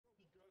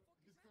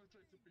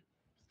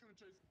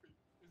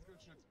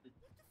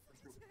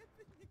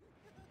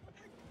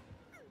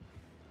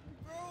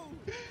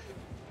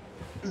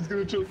He's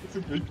gonna try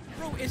to pick.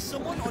 Bro, is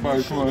someone on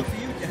your shoulder for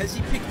you? Has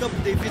he picked up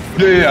David?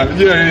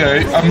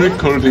 Yeah. I'm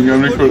recording, yeah.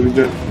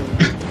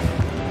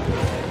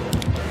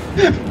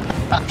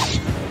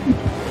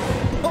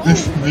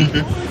 This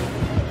nigga.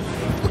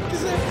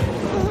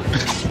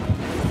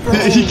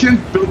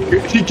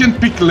 He can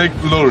pick like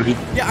Lori.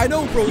 Yeah, I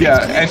know, bro.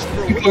 Yeah, and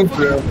he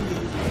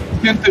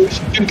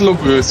can't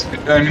look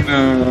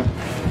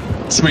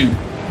swing.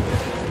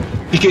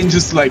 He can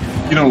just like,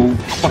 you know,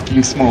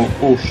 fucking small.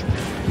 Oh shit.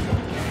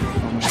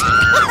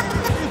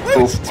 Why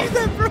would you do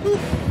that, bro?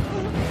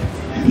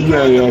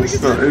 Yeah,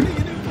 sorry.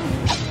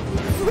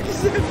 What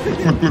is that?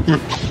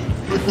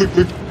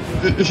 Look.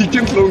 He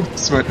can't long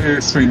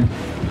swing.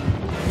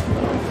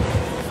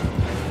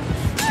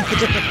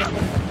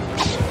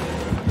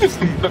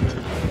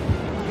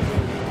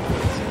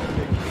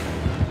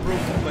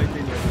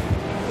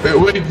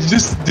 Wait,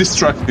 just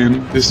distract him.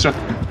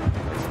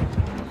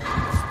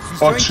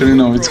 Actually,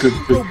 no, it's good.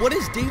 Bro, what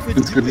is David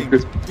doing?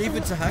 Good.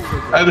 David's a hacker,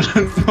 bro. I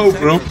don't know,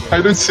 bro.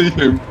 I don't see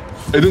him.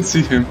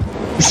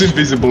 He's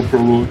invisible,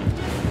 probably.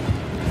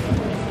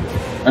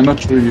 I'm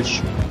not really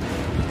sure.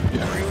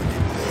 Yeah.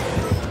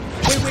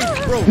 Wait,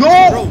 bro.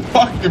 No! Bro,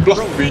 fuck, you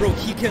blocked me. Bro,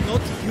 he can't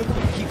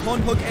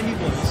hug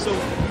anyone, so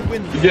you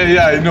win.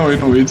 Yeah, I know.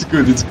 It's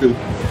good.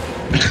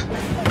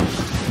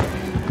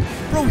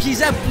 Bro,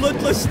 he's at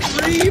Bloodlust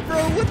 3, bro.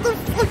 What the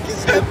fuck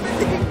is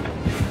happening?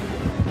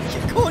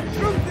 You can't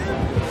drop him.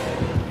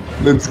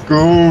 Let's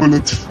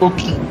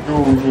fucking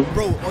go.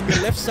 Bro, on the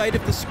left side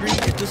of the screen,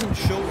 it doesn't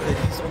show that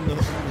he's on the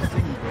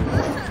thing,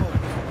 bro.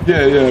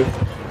 Yeah.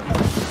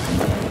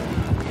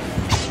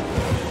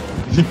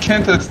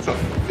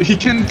 He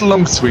can't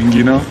long swing,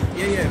 you know?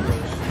 Yeah, bro.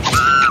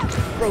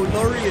 Bro,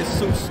 Lori is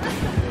so stupid,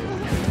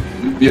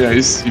 bro. Yeah,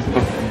 he's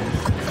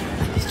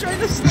trying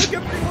to sneak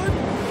everyone.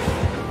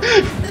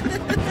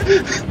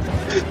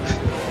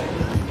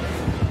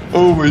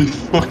 Oh my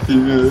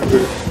fucking god.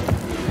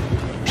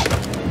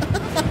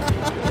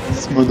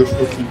 This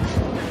motherfucking.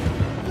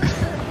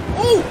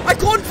 Oh, I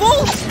can't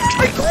vault!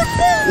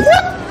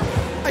 What?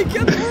 I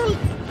can't vault!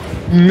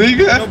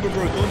 Nigga! No, bro,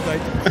 don't die.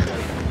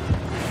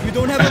 You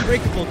don't have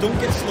Unbreakable, don't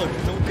get slugged.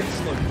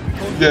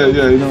 Yeah,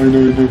 I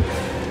know.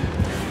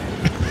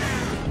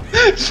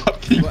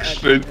 Fucking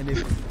shit.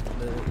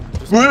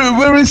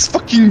 Where is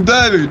fucking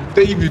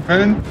David,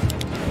 man?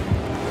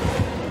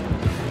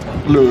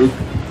 Look.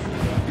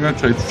 I'm gonna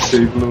try to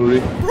save Lori.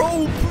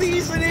 Bro,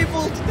 please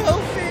enable,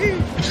 help me!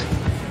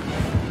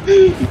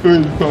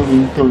 I'm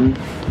coming.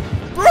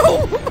 Bro,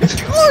 oh my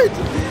god!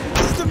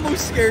 This is the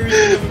most scary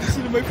thing I've ever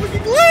seen in my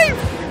fucking life!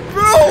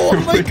 Bro, oh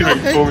my god!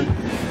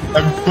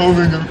 I'm coming.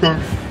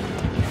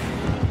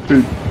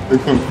 Dude, I'm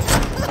coming.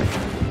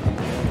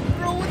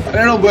 Bro, what the I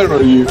don't know, where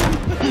are you?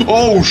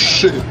 Oh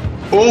shit!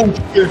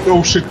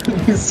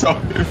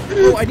 Sorry.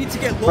 Bro, I need to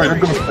get Lori. I'm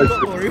gonna fight you.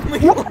 Lori, oh my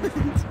god!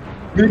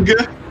 Nigga!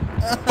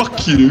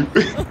 Fuck you! Oh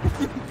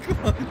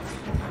my god!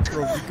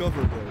 Bro,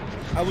 recover, bro.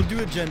 I will do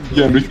a gen, bro.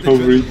 Yeah,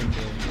 recovery.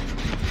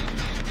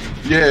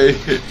 Yeah,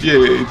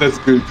 that's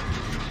good.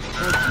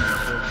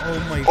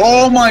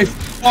 Oh my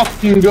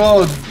fucking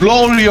god!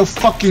 Lori, you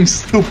fucking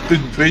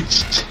stupid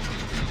bitch!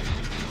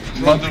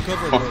 Bro,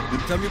 recover, bro.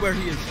 Tell me where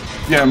he is.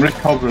 Yeah, I'm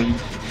recovering.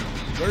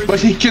 But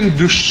he can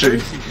do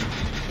shit.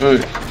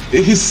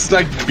 He's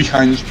like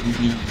behind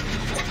me.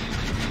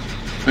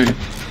 Wait.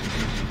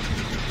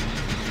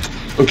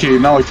 Okay,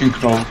 now I can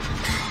crawl.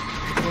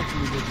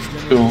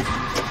 So.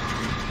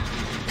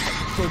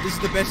 Bro, this is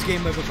the best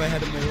game I've ever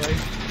had in my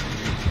life.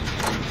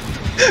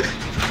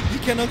 You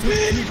cannot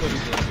hit anybody,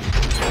 bro.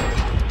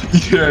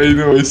 Yeah, I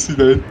know, I see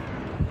that.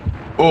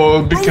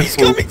 Oh, be careful. He's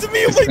coming to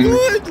me, oh my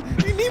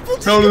god! You need to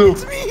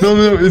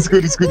No, it's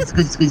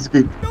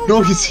good.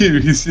 No, he's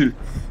here.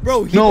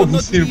 Bro, he will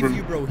not leave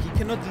you, bro. He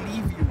cannot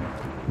leave you.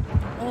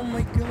 Oh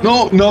my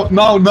god.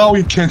 No,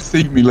 he can't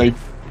save me, like,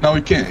 now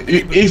he can't.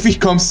 If he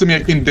comes to me, I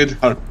can dead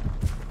her.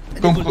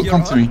 Come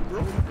to me.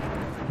 Bro?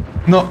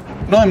 No,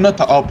 I'm not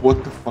up,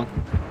 what the fuck.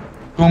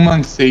 Come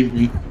and save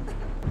me.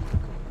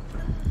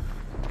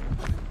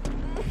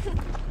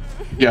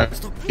 Yeah,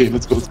 okay,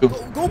 let's go. Go,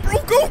 bro,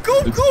 go!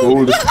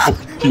 Let's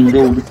fucking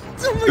go.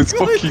 Let's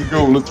fucking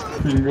go, man.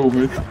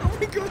 Oh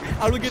my god.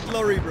 I will get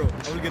Lori, bro.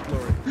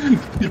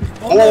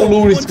 Oh,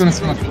 Lori's gonna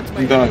smash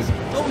and die.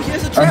 Oh, he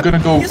has a trap. I'm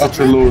gonna go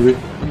after Lori.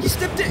 He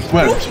stepped in.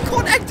 Where? Bro, he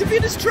can't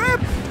activate his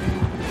trap.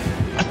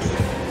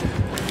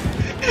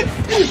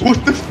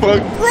 What the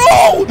fuck?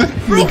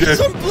 Bro, he's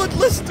on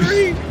Bloodlust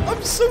 3.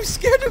 I'm so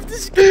scared of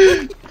this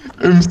guy.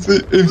 I'm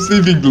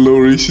saving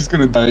Lori. She's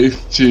gonna die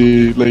if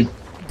she, like,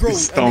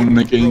 is down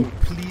again. Bro,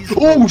 please,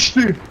 oh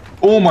shit!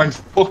 Oh my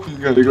fucking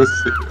god, I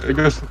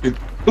got fucking...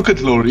 Look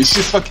at Lori,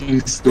 she's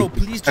fucking stupid.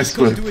 Bro, please just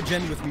come do a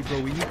gen with me, bro.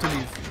 We need to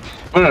leave.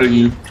 Where are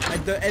you?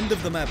 At the end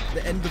of the map.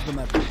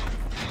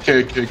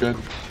 Okay, good.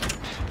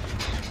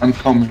 I'm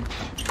coming.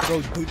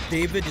 Bro,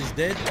 David is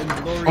dead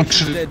and Lori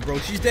is dead, bro.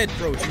 She's dead,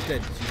 bro. She's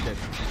dead.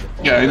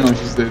 Yeah, I know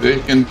she's dead. They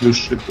can't do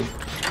shit, bro.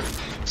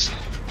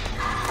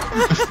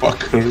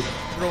 Fucker.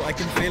 Bro, I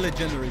can fail a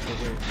generator.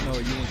 Wait, no,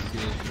 you won't see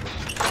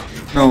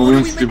it. No, What we are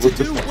don't we see meant what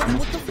to the do? fuck.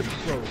 What the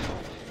fuck, bro?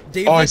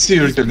 David, Oh, I see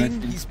your his ping,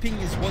 generator. his ping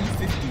is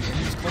 150 and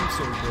he's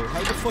console, bro. How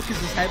the fuck is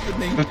this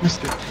happening? Let me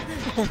see.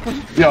 Oh my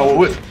God.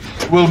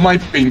 Yeah, well, my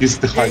ping is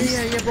the Yeah, highest.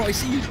 yeah, yeah, bro. I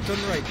see you. Turn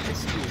right. I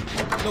see you.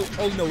 No,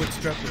 oh no, it's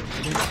Trapper.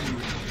 I don't see you.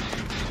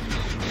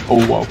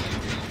 Oh wow.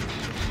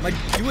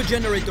 You a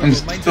generator, I'm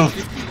bro. Mine's still- at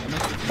 50. I'm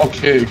at 50.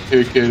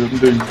 Okay, I'm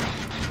doing.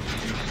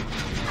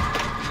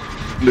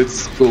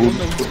 Let's go. Oh no,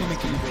 he's coming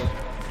to me, bro.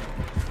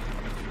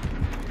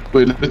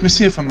 Wait, let me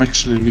see if I'm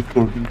actually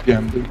recording. Yeah,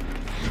 I'm doing.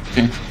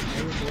 Okay, Am I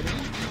recording?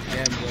 I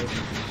am, bro.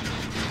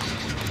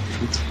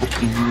 it's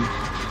fucking weird.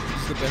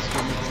 This is the best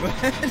game I've ever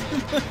had in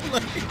my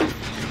life.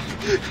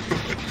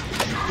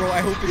 Bro,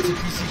 I hope it's a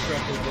PC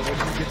Trapper, bro. I'm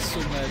gonna get so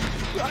mad.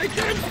 I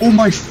can't. Oh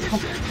my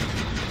fuck.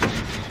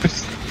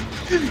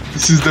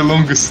 This is the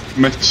longest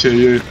match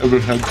I ever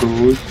had,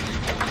 bro.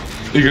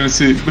 You're gonna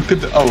see. Look at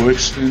the. Oh,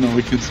 actually, no,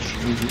 I can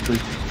show you.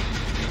 Wait.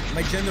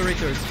 My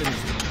generator is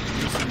finished.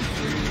 Listen,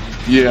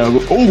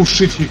 Yeah. Oh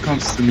shit, he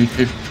comes to me.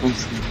 He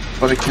comes to me.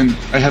 But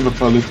I have a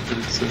pallet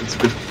here, so it's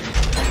good.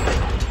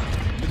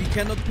 but he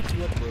cannot pick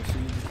you up, bro. So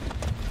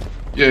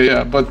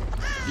Yeah, but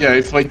yeah,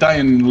 if I die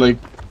in like,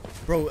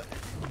 bro,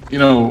 you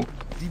know,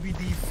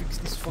 DBD fix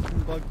this fucking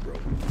bug, bro.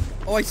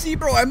 Oh, I see,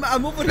 bro. I'm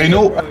over here. I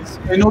know,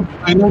 Bro.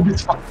 I know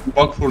this fucking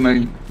bug for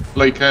nine.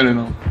 Like I don't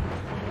know.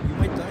 You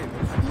might die,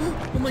 bro.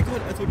 Oh my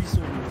God, I thought he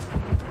saw me.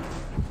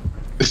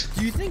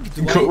 Do you think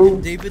Dwight Go-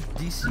 and David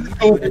DC?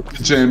 Oh, good at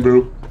the gen,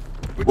 bro.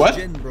 Which What?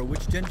 gen, bro?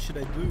 Which gen should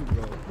I do,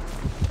 bro?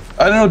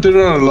 I don't know.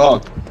 There are a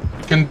lot.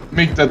 You can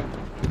make that.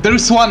 There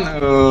is one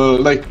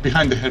like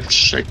behind the head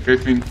shack. I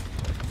think.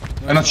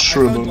 I'm not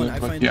sure I found about one, it, I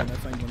but find yeah. one, I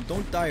find one.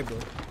 Don't die, bro.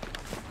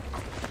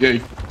 Yeah,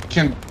 you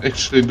can't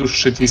actually do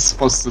shit. He's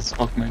fast as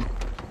fuck, man.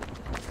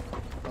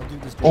 I'll do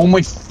this. Oh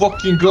my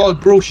fucking god,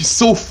 bro! He's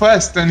so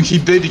fast and he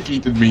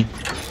dedicated me.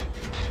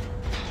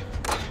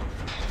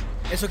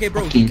 It's okay,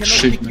 bro. Fucking He cannot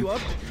shit, pick man. you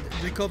up.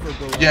 Recover,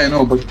 bro. Yeah, I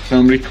know, but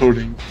I'm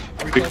recording.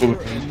 Recover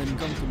and then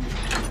come to me.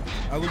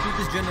 I will do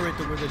this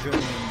generator with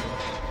adrenaline,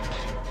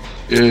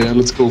 bro. Yeah,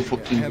 let's go Yeah, I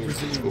fucking. have Let's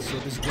go. resilience, so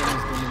this gen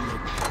is done in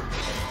like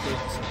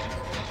 30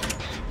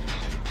 seconds.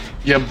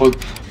 Yeah,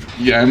 but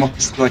yeah, I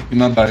must like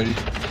not die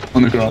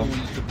on the ground.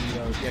 Someone took me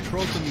out. Yeah,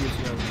 crawl to me as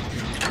well.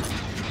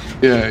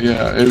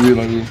 Yeah, I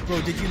will.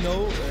 Bro, did you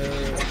know,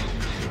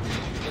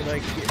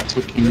 like,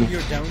 Fucking when go.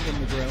 you're downed on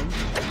the ground,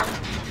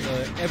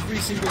 every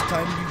single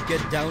time you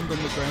get downed on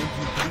the ground,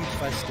 you bleed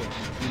faster.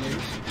 You know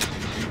this?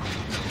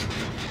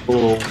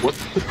 Oh, what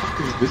the fuck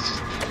is this?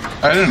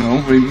 I don't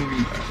know.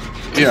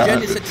 Yeah,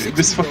 Gen is at 60,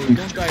 this bro. fucking.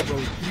 Don't die, bro.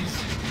 Please.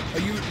 Are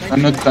you 99?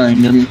 I'm not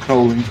dying. I'm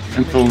crawling.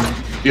 I'm crawling.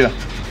 Yeah.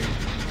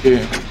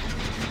 Yeah.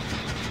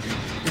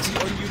 Is he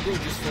on you, bro?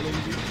 Just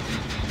following you?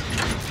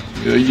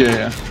 Yeah.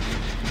 Yeah,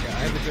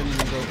 I have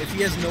adrenaline, bro. If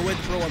he has no head,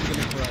 bro, I'm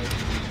gonna cry.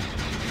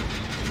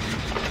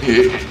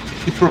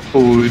 He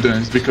probably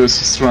does because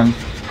he's trying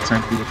to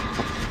do it.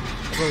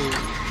 Bro,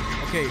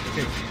 okay.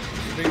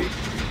 Baby,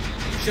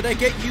 should I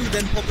get you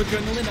then pop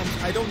adrenaline?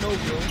 I don't know,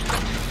 bro.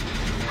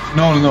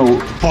 No,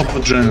 pop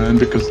adrenaline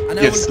because And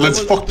I yes, will- I let's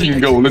will fucking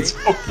open go. next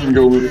Let's day. fucking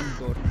go with it.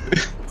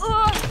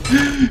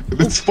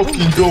 Let's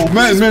fucking go,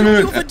 man. You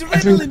have I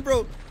adrenaline, think.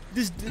 bro.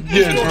 This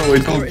Yeah, bro, I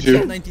told it's you.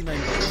 at 99,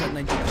 bro. It's at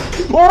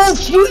 99. Oh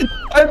shit!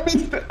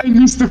 I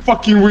missed the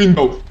fucking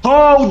window.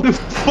 How the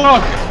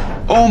fuck?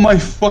 Oh my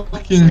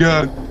fucking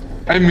god!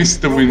 I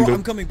missed the Bro, window.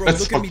 I'm coming, bro.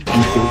 That's Look at me,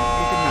 fucking bro. cool. Look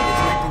at me.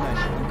 It's 99.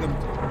 I'm coming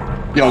to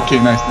you. Yeah, okay,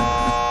 nice.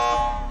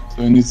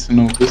 So I need to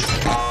know this.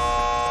 Bro,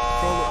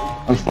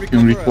 I'll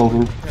fucking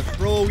recover.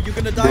 Bro, you're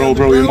gonna die on the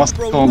Bro, you ground, must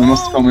bro. come, no. you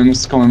must come, you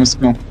must come, you must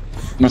come. You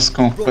must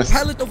come Bro, fast.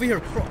 pallet over here.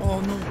 Bro, oh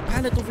no,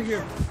 pallet over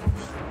here.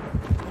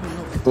 Oh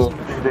no.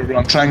 Bro,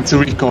 I'm trying to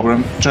recover.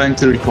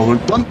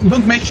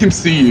 Don't make him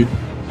see you.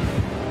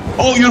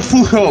 Oh, you're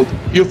full health.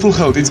 You're full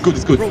health. It's good.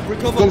 Bro,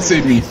 recover, Don't bro,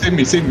 save me.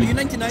 please. Save me. Are you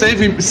 99? Save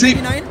him. You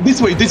Save 99?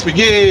 this way.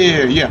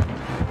 Yeah.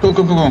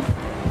 Come.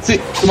 See,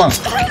 come on.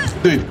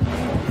 Do it.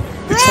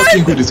 It's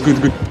fucking good. It's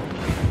good.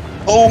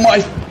 Oh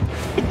my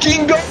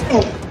fucking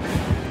god.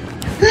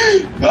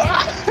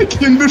 I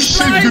can do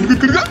shit.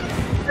 Good.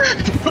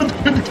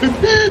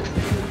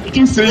 I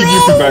can save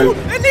you tonight.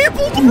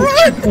 Enabled!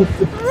 Run!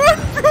 Run,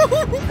 bro!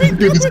 Oh my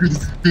It's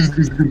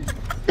God. good.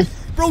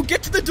 Bro,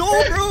 get to the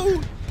door,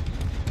 bro!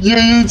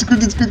 Yeah, it's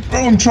good. Bro,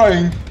 I'm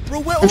trying.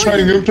 Bro, where I'm are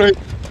trying. you?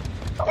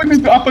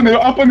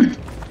 Up on it.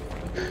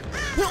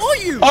 Where are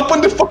you? Up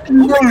on the fucking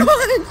Oh my road.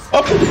 God!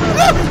 Up on the...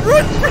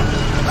 Run!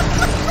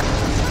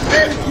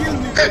 Heal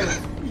me, bro.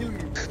 Heal me.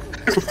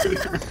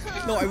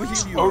 No, I will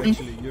heal you, Sorry.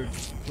 actually. You're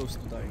close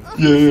to dying.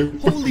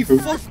 Yeah. Holy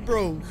fuck,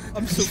 bro!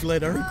 I'm so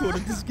glad I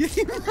recorded this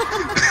game.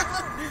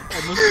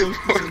 I must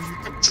post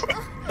this on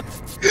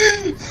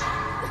YouTube.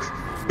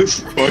 This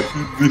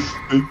fucking this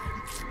thing.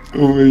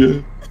 Oh my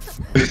god.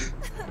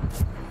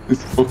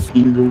 It's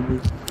fucking over.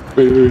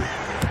 Wait.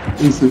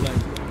 Listen.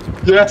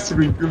 Yes,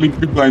 we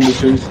blind the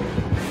thing.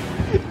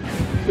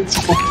 It's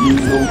fucking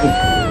over.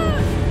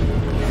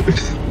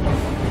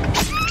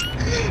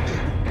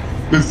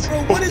 Let's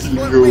Bro, what is fucking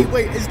what, go.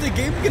 wait, is the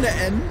game gonna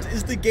end?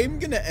 Is the game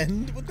gonna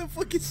end? What the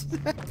fuck is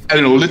that? I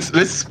don't know. Let's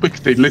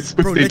spectate. Let's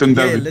Bro, spectate on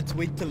David. let's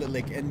wait till it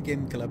like end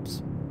game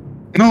collapse.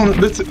 No,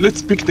 let's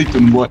spectate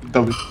on what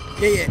David.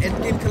 Yeah,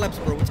 end game collapse,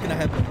 bro. What's gonna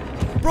happen?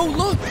 Bro,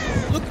 look!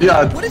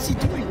 Yeah. What is he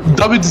doing?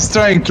 David is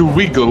trying to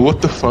wiggle.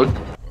 What the fuck?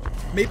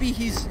 Maybe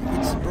it's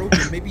broken.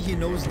 Maybe he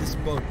knows this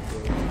bug.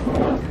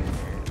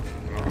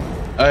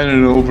 I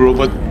don't know, bro.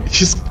 But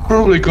he's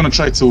probably gonna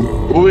try to.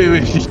 Oh,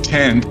 wait, he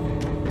can't.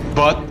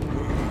 But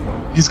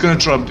he's gonna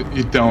drop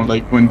it down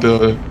like when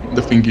the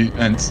thingy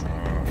ends.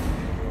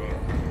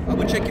 I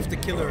will check if the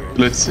killer.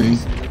 Let's see.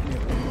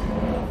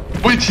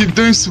 Wait, he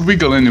doesn't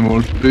wiggle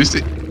anymore. Do you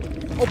see?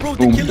 Oh, bro,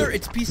 the killer.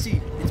 It's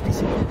PC. It's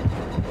PC.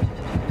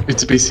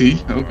 It's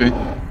PC. Okay.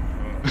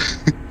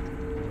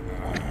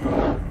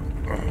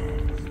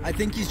 I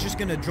think he's just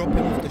gonna drop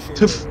him off the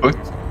The shoulder.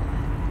 fuck?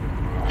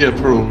 Yeah,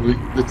 probably.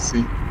 Let's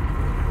see.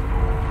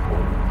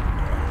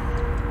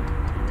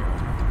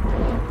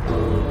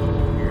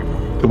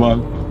 Come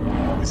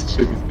on. This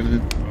shit is gonna.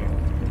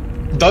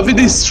 David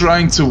is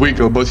trying to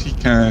wiggle, but he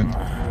can't.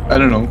 I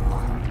don't know.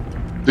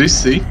 Do you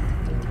see?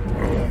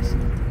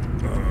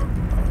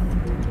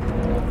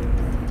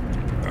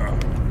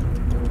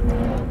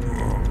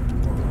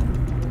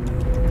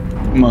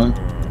 Come on.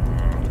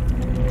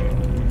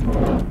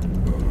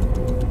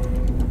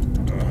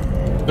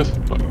 What the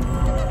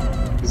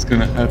fuck is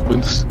gonna happen?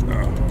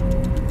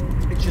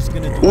 It's just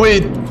gonna.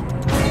 Wait!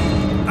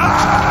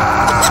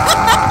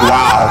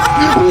 Wow!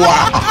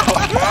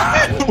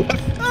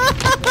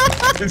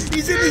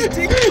 He's in his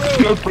dick,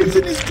 bro. He's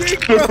in his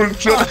dick, bro. Triple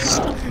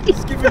trust.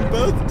 He's giving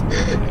birth.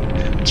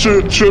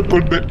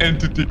 Triple the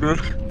entity, bro.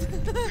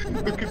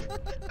 Look at